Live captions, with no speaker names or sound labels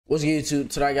What's good, YouTube?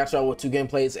 Today I got y'all with two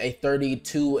gameplays, a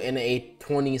 32 and a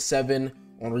 27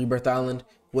 on Rebirth Island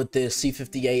with the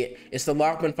C58. It's the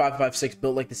Lockman 556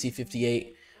 built like the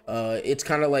C58. It's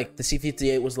kind of like the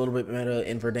C58 was a little bit meta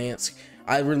in Verdansk.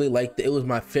 I really liked it. It was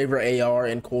my favorite AR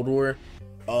in Cold War.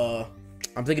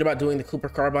 I'm thinking about doing the Cooper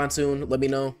Carbine soon. Let me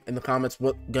know in the comments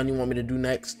what gun you want me to do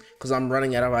next, because I'm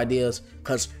running out of ideas,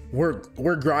 because we're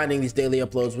grinding these daily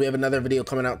uploads. We have another video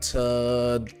coming out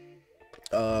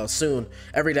soon.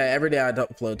 Every day I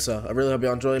upload, so I really hope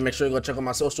y'all enjoy. Make sure you go check out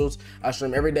my socials. I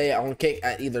stream every day on Kick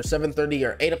at either 7:30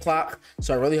 or 8 o'clock,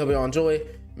 so I really hope y'all enjoy.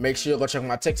 Make sure you go check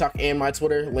my TikTok and my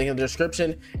Twitter, link in the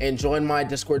description, and join my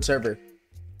Discord server.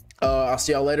 I'll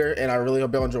see y'all later, and I really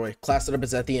hope y'all enjoy. Class setup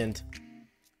is at the end.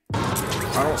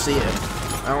 I don't see it.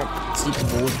 I don't see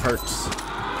people with perks.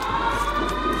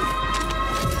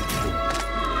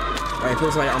 It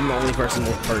feels like I'm the only person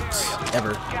with perks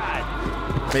ever.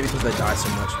 Maybe because they die so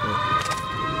much, but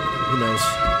who knows?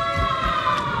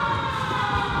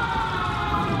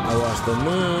 I watched the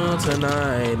moon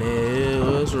tonight, it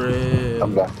was real.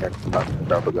 I'm back here. I'm back here.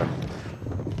 Drop a gun.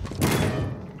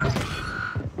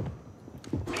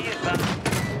 Be advised,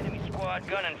 enemy squad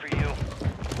gunning for you.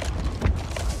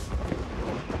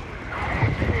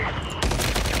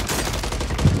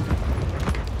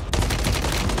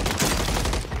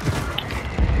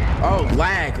 Oh,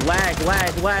 lag.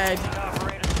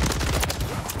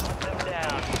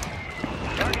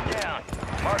 Target down.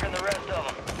 Marking the rest of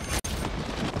them.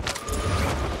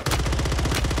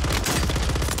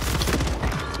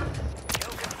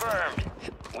 Kill confirmed.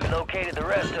 We located the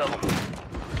rest of them.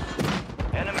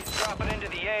 Enemies dropping into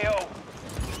the AO.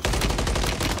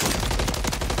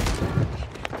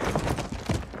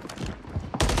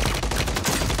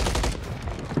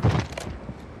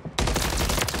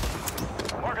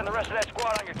 Marking the rest of that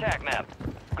squad on your TAC map.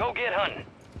 Go get hunting.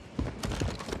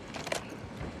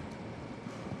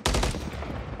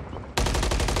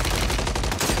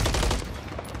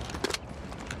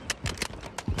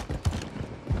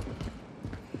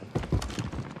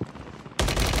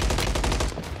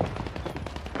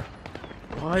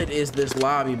 What is this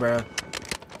lobby, bro?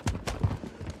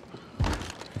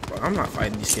 I'm not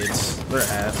fighting these kids. They're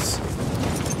ass.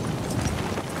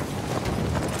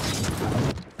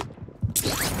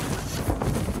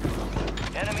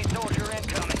 Enemy soldier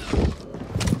incoming.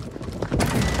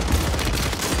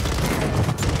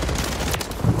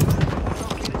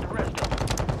 Located the rest of them.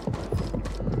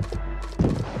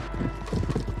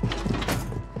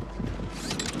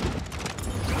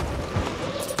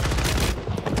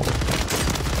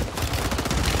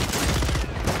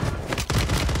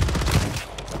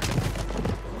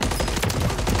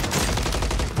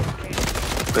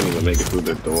 Couldn't even make it through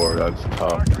the door. That's tough.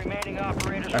 Mark remaining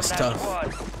operators That's from that tough.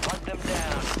 squad. Hunt them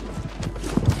down.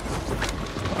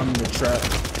 I'm in the trap.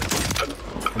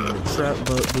 I'm in the trap,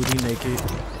 but booty naked.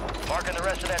 Marking the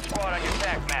rest of that squad on your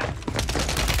TAC map.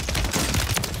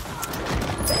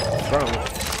 Bro,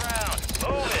 Ground.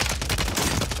 Move it.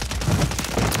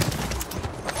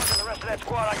 Marking the rest of that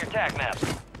squad on your TAC map.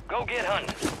 Go get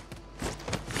hunting.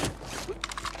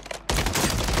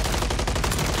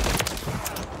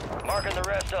 Marking the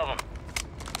rest of them.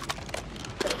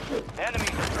 Enemies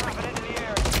are dropping into the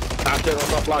air.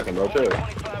 Stop blocking, bro. Chill.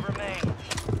 25 remain.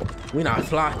 we not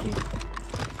flocking.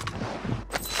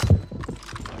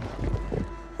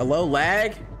 Hello,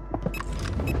 lag?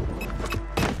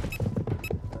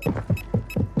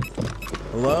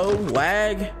 Hello,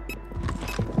 lag?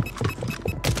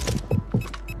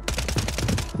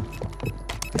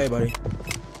 Hey, buddy.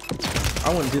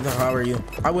 I wouldn't do that if I were you.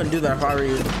 I wouldn't do that if I were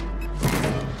you.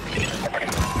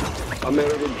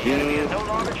 American Enemy is no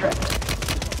longer trapped.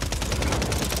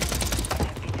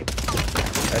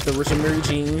 At the Rich and Mary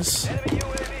Jeans. Enemy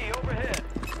UAV overhead.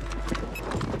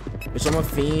 Bitch, I'm a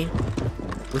fiend.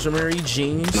 Rich and Mary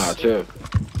Jeans. Nah, chill.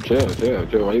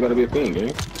 Why you gotta be a fiend,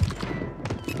 gang?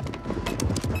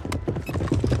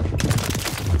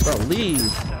 Bro, leave.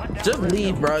 Just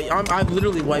leave, bro. I've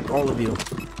literally wiped all of you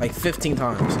like 15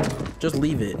 times. Just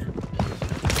leave it.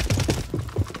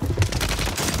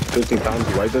 15 times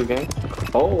you right there, gang?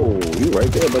 Oh, you right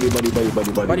there, buddy. Buddy. Well,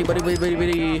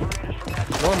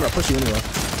 I'm gonna push you anyway.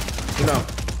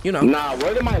 You know. Nah,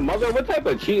 where did my mother? What type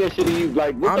of cheating shit are you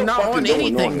like? What I'm the not fuck on is going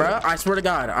anything, on bro. here? I swear to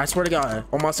God,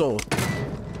 on my soul.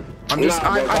 I'm just,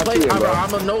 Nah, bro, I play, see it, bro.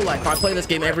 I'm a no life. I play this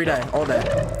game every day, all day.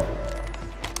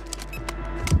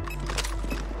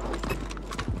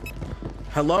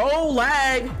 Hello,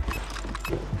 lag.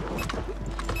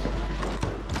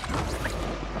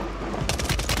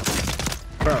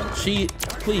 Bro,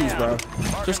 please, bro.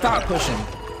 Just stop pushing.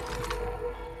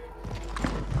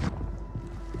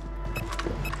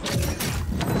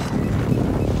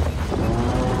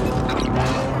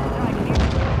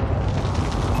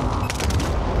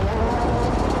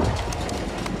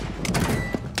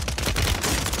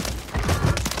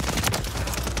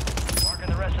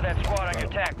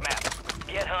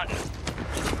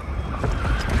 hunting.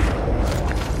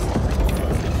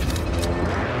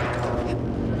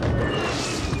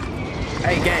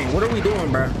 Hey, gang, what are we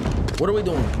doing, bro? What are we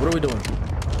doing? What are we doing?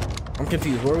 I'm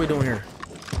confused. What are we doing here?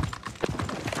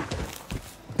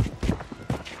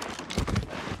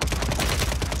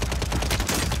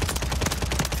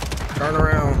 Turn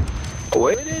around.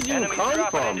 Where did you Enemies come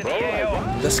dropping from, into bro? the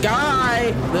AO. The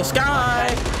sky! The sky!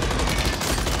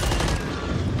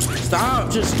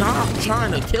 Stop! Just stop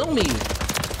trying to kill me.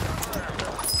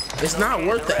 It's not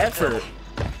worth the effort.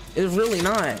 It's really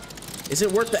not. Is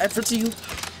it worth the effort to you?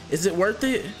 Is it worth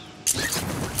it?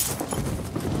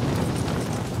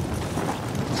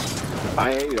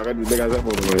 I hate you. I got these big ass up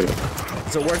over here.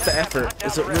 Is it worth the effort?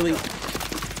 Is it really?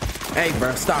 Hey,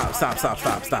 bro, stop.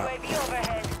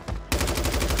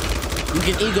 You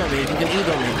can ego me. You can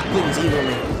ego me. Please ego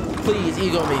me. Please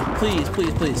ego me.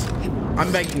 Please.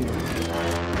 I'm begging you. The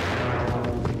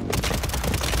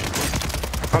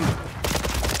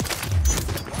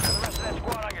rest of that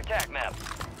squad on your attack map.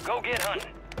 Go get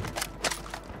hunting.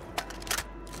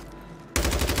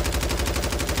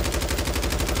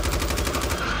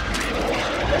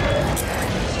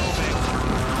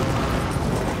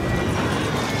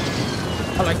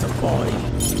 I like to party,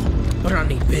 but I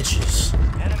need bitches.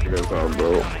 Good time,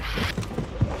 bro. Hey,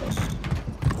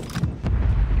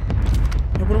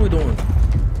 what are we doing?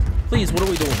 Please, what are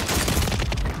we doing?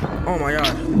 Oh my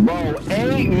god. Bro,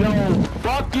 ain't no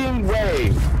fucking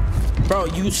way. Bro,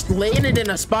 you landed in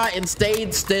a spot and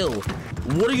stayed still.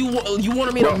 What are you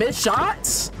wanted me to miss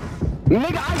shots?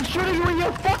 Nigga, I'm shooting you in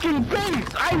your fucking face.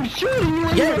 I'm shooting you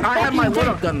in your Yeah, I have my fucking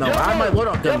load-up face. gun though. I have my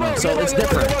load-up gun though, so it's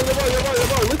different.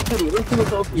 Listen to me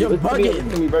closely. You're bugging. Listen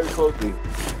to me very closely.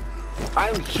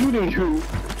 I'm shooting you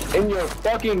in your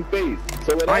fucking face.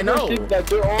 So I know. That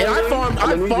you're on And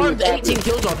I doing, farmed 18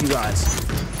 kills off you guys.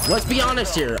 Let's be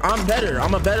honest here. I'm better.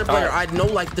 I'm a better player. Right. I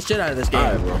no-like the shit out of this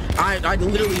game. Right, I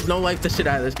literally no-like the shit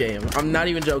out of this game. I'm not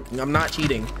even joking. I'm not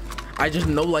cheating. I just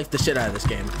no-like the shit out of this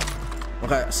game.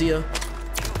 Okay, see ya.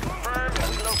 Confirmed.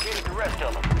 We located the rest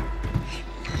of them.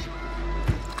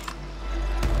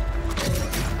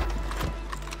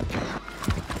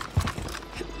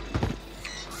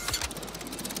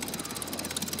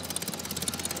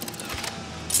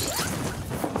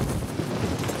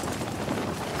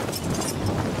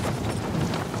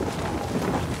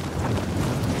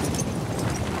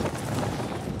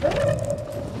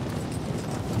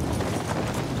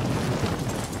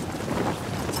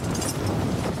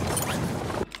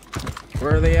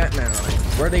 Where are they at now?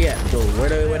 Where they at, Joe? Where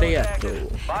they at, Joe?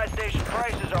 Buy station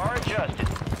prices are adjusted.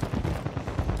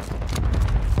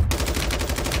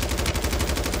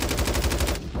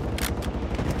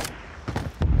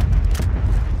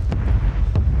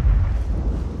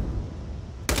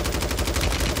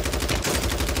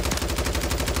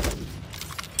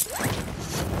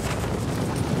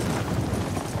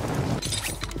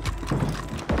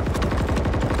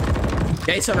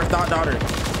 Gay son or thought daughter.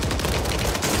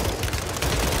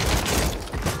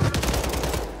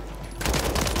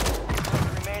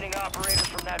 Remaining operators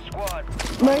from that squad.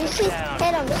 Bro, you see,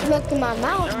 hey, I'm smoking my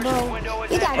mouth, bro.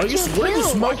 You got Are you? 2 What are you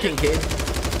kills. smoking, kid?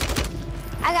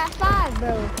 I got 5,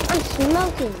 bro. I'm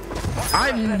smoking.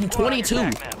 I'm 22. Go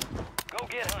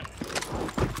get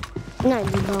hunting. No,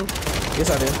 you don't. Yes,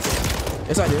 I do.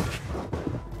 Yes, I do.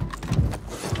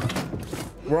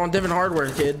 We're on different hardware,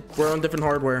 kid. We're on different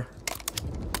hardware.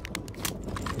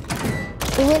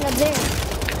 We went up there.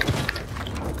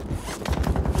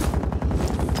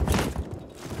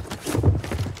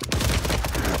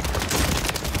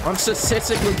 I'm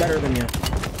statistically better than you.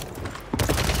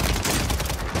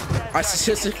 I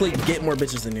statistically get more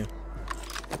bitches than you.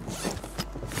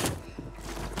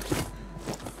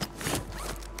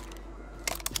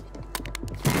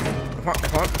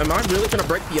 Am I really gonna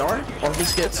break PR on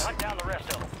these kids? Hunt down the rest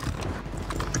of them.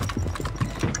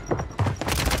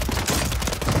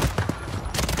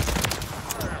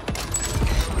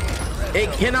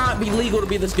 It cannot be legal to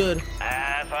be this good.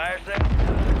 Fire six.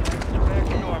 Back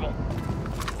to normal.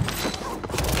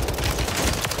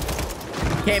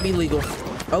 Can't be legal.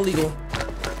 Illegal.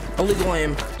 Illegal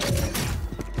aim.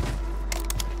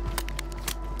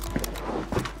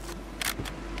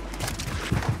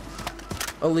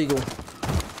 Illegal.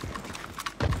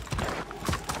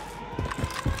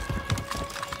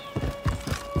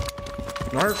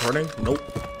 Not recording? Nope.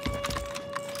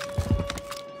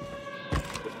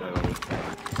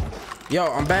 Yo,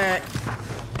 I'm back.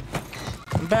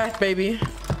 I'm back, baby.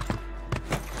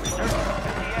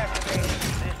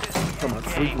 Come on,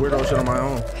 freak weirdo shit on my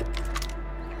own.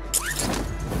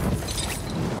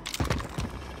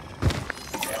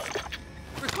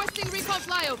 Requesting recon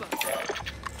flyover.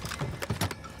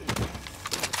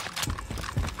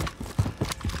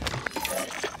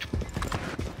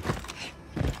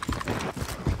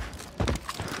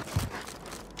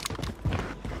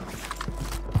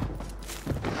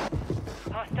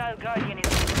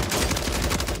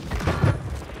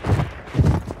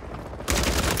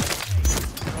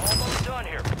 Almost done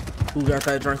here. Who got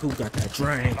that drink? Who got that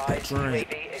drink? That drink.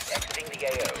 UAV is exiting the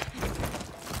AO.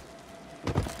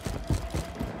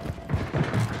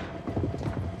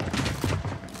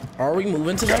 Are we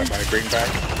moving today? Got my green back.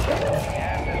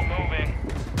 Gas is moving.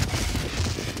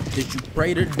 Did you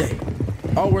pray today?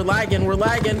 Oh, we're lagging. We're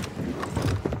lagging.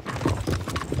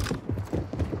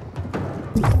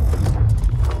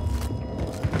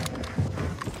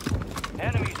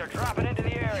 Enemies are dropping into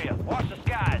the area. Watch the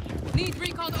skies. Need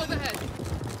recon overhead.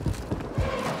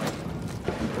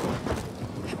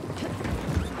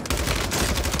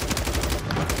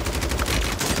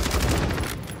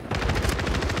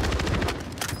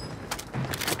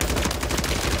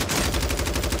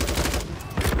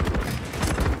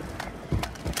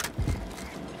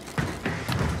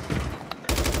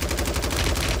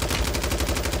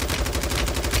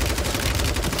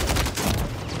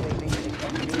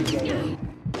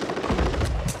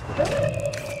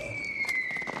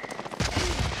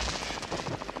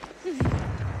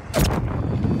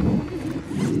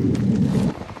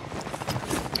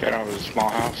 Get over to the small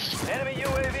house. Enemy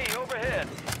UAV overhead.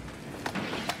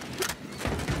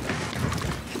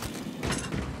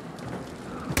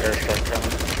 Airstrike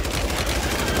coming.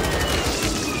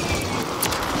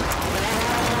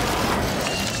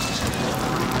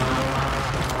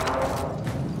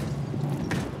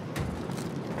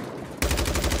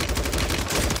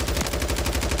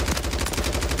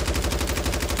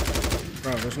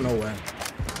 Bro, there's no way.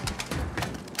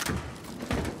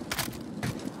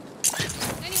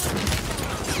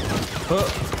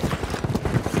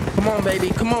 Come on, baby.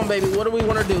 Come on, baby. What do we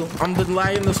want to do? I'm been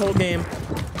lagging this whole game.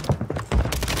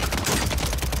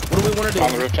 What do we want to do?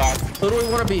 On the rooftop. Who do we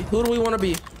want to be? Who do we want to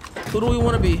be? Who do we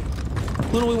want to be?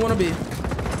 Who do we want to be?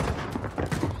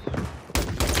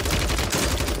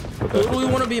 Who do we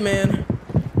want to be, man?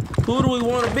 Who do we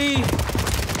want to be?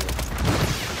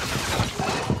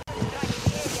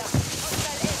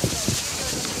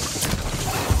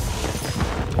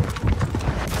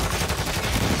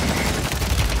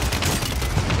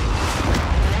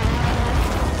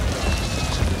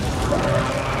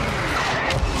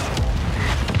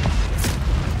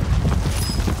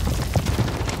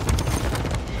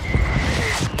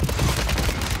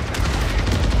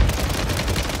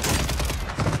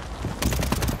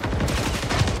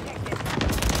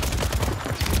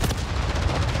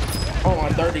 Oh,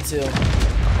 I'm 32.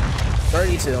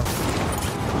 32.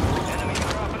 Enemy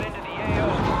dropping into the AO.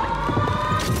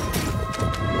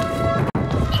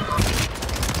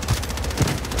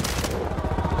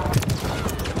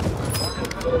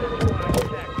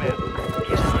 Attack map.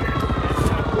 Get on it.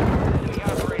 Enemy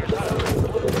operators hunt.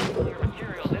 Clear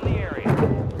materials in the area.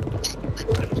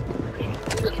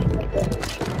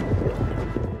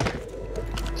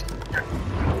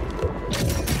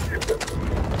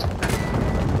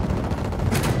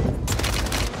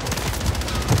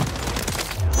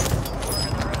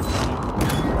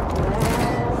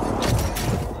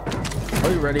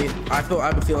 Are you ready? I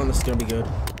have a feeling this is gonna be good.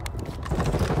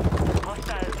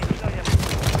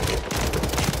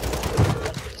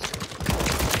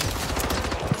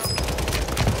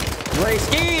 Ray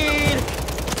Skeed!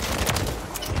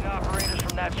 Operators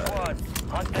from that squad.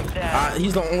 Hunt them down.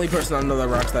 He's the only person I know that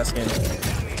rocks that skin.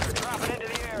 Enemies are dropping into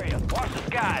the area. Watch the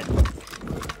skies.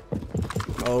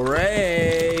 Oh,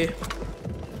 Ray.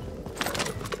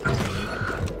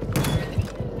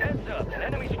 Heads up. An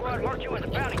enemy squad marked you as a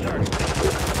bounty target.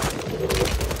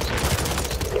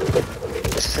 Marking the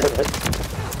rest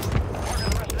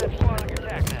of that squad on your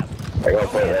attack map. I gotta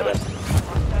play that.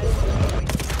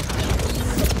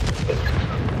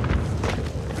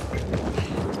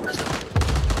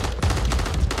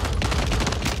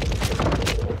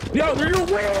 Yo, you're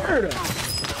weird.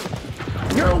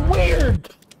 You're weird.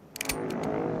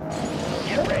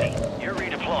 Get ready. You're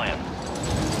redeploying.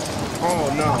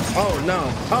 Oh no. Oh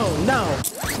no. Oh no.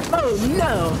 Oh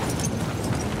no.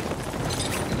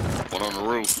 One on the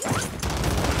roof.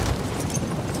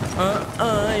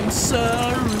 I'm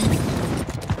sorry.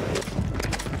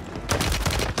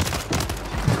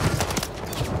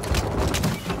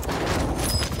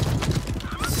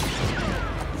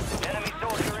 Enemy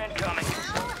soldier incoming.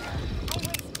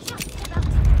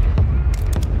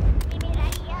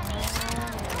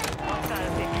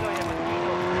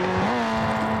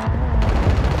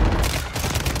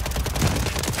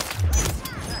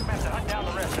 Attack map to hunt down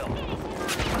the rest of them.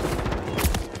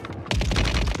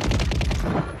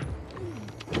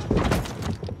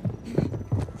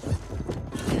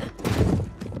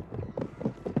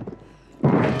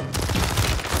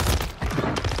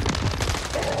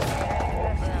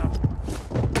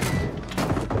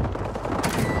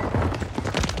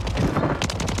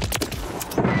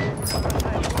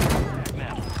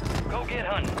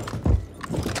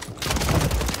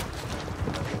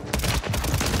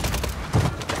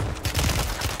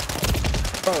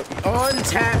 Oh,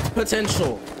 untapped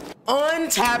potential.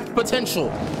 Untapped potential.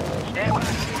 Stand by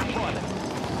for deployment.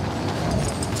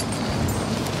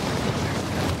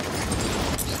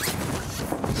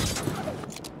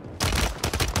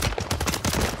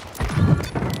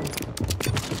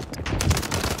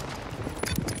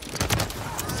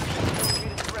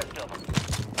 Located the rest of them.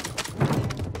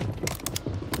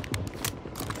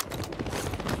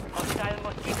 Hostile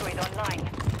mosquito is online.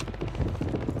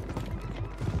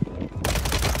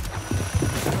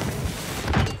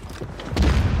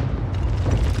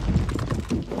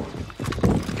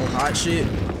 Hot shit.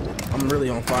 I'm really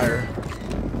on fire.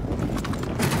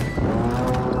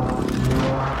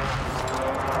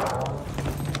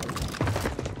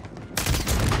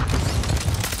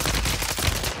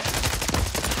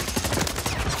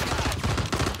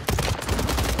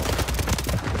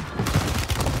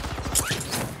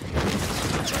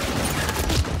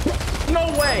 No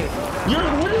way! You're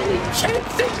literally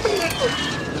chasing me!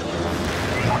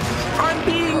 I'm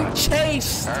being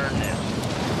chased! Earn this.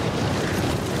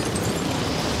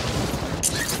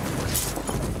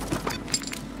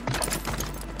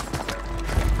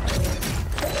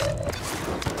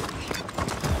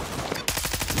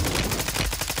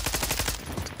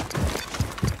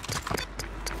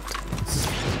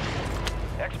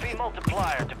 XP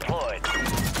multiplier deployed.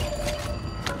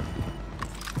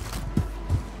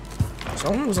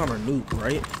 Someone was on a nuke,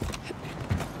 right?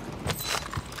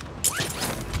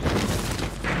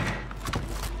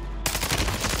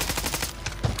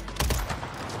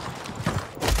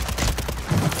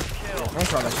 Kill. Don't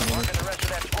try that shit, man. Marking the rest of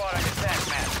that squad on your attack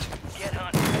map. Get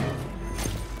hunting.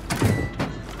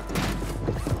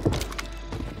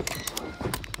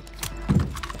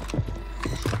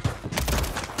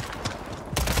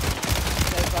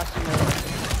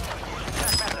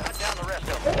 Attack map to hunt down the rest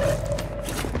of them.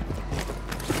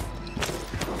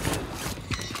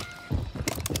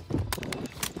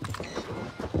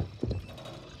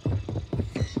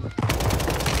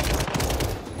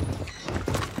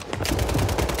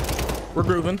 We're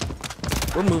grooving.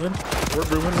 We're moving. We're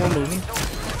grooving. We're moving.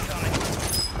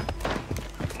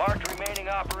 Marked remaining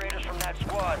operators from that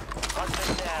squad. Hunt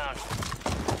them down.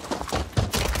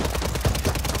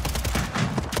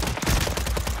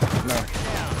 No.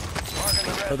 Marking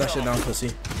the rest Put that shit of down, pussy.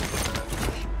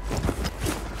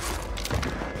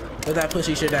 Put that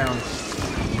pussy shit down.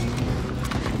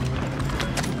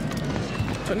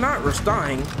 So not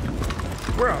restying.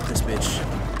 We're out this bitch.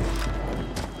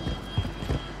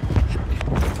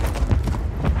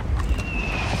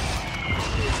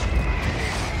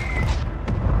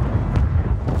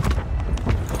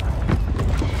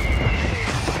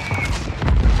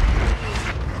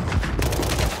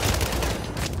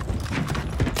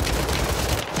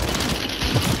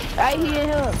 Right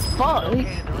here. Fuck.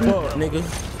 Fuck, nigga.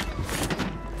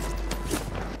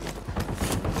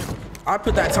 I'd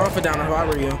put that Tonfa down if I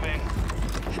were you.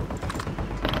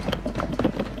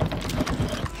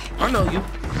 I know you.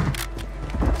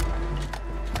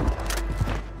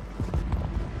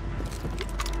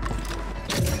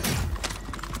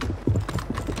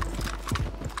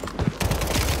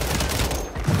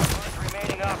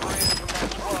 remaining operators from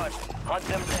that squad. Hunt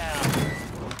them down.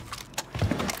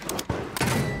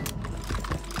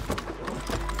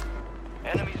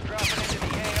 Enemies dropping into the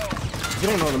AO. You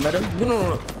don't know the meta. You don't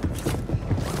know.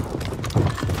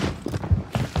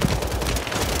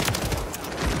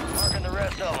 Marking the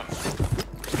rest of them.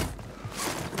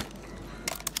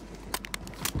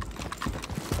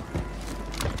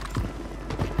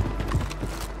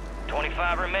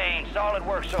 Remain. Solid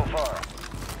work so far.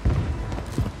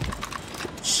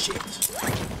 Shit.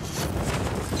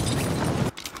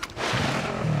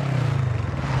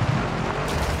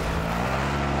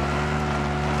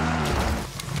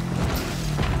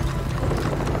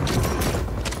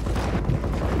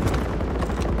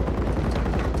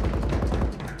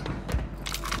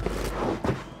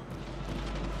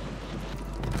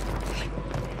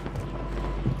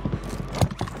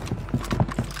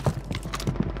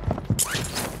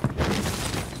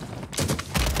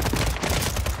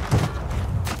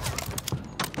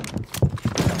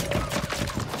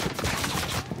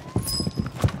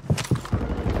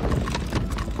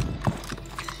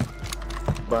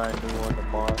 Buy a new one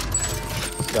tomorrow.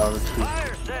 $2.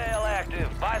 Fire sale active.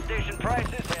 Buy station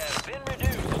prices have been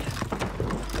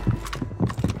reduced.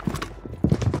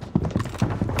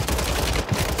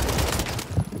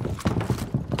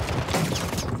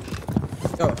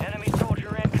 Yo, Enemy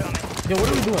soldier incoming. yo, what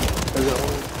are we doing?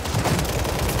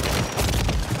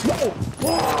 Yo,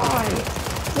 why?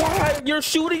 Why? You're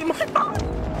shooting my body.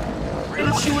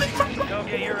 You're shooting my body. Go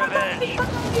get your revenge.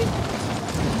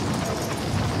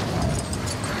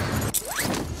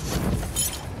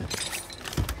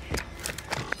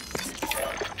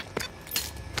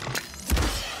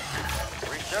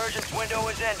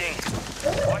 is ending.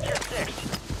 Watch your six.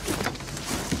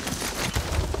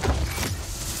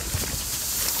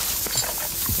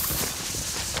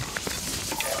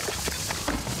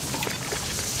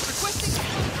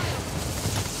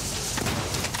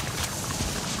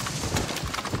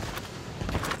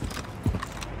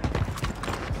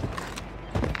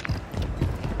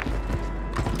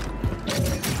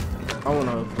 I want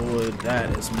to avoid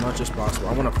that as much as possible.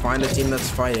 I want to find a team that's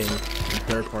fighting and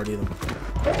third party them.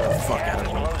 Get the fuck out of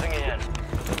here. Closing in.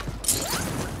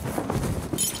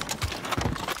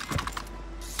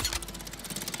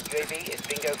 UAV is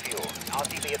bingo fuel.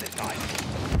 RTB at this time.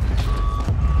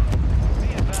 Be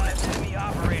advised, enemy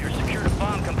operators secured a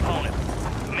bomb component.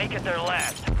 Make it their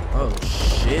last. Oh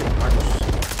shit.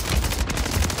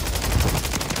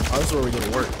 Oh, this is where we gotta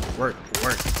work. Work.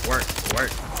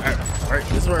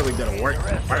 This is where we gotta work.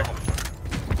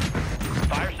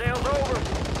 Fire sales over.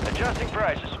 Adjusting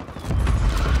prices.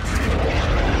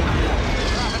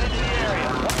 Dropping into the area.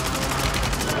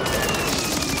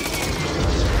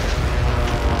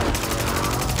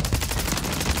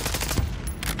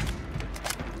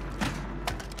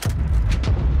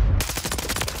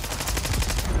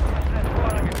 That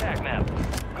squad on your attack map.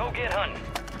 Go get hunting.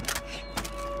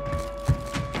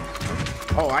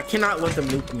 Oh, I cannot let them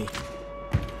nuke me.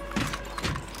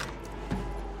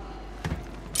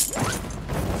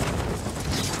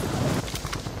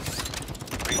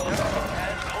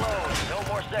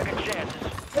 Second chances.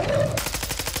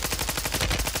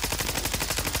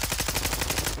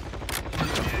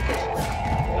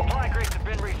 Supply crates have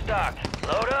been restocked.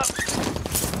 Load up.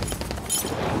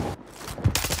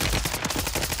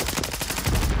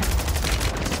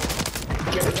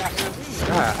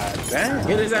 God damn.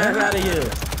 Get his ass out of here.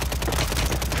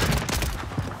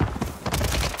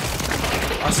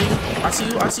 I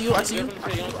see you.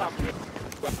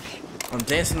 I'm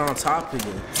dancing on top of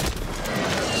you.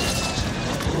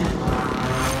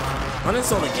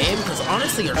 Uninstall the game because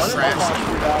honestly you're trash.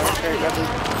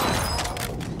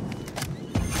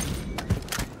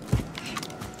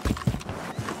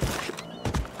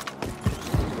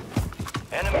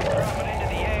 Enemy dropping into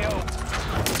the AO.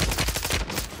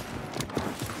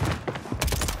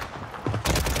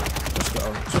 Let's go.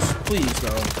 Just please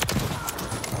go.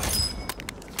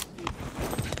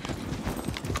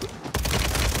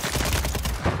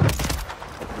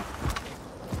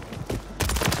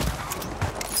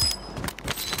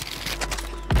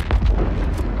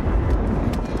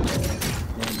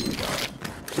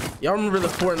 Y'all remember the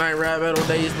Fortnite rap battle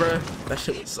days, bro? That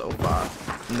shit was so fire.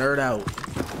 Nerd out.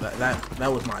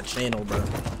 That was my channel, bro.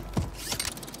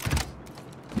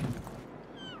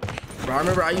 Bro, I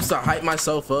remember I used to hype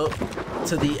myself up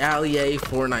to the Allie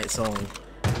Fortnite song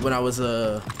when I was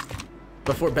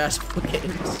before basketball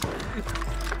games.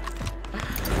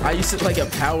 I used to like a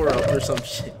power up or some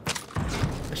shit.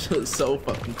 That shit was so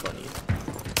fucking funny.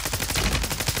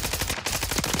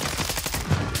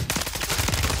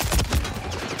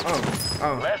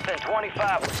 Oh. Less than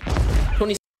 25.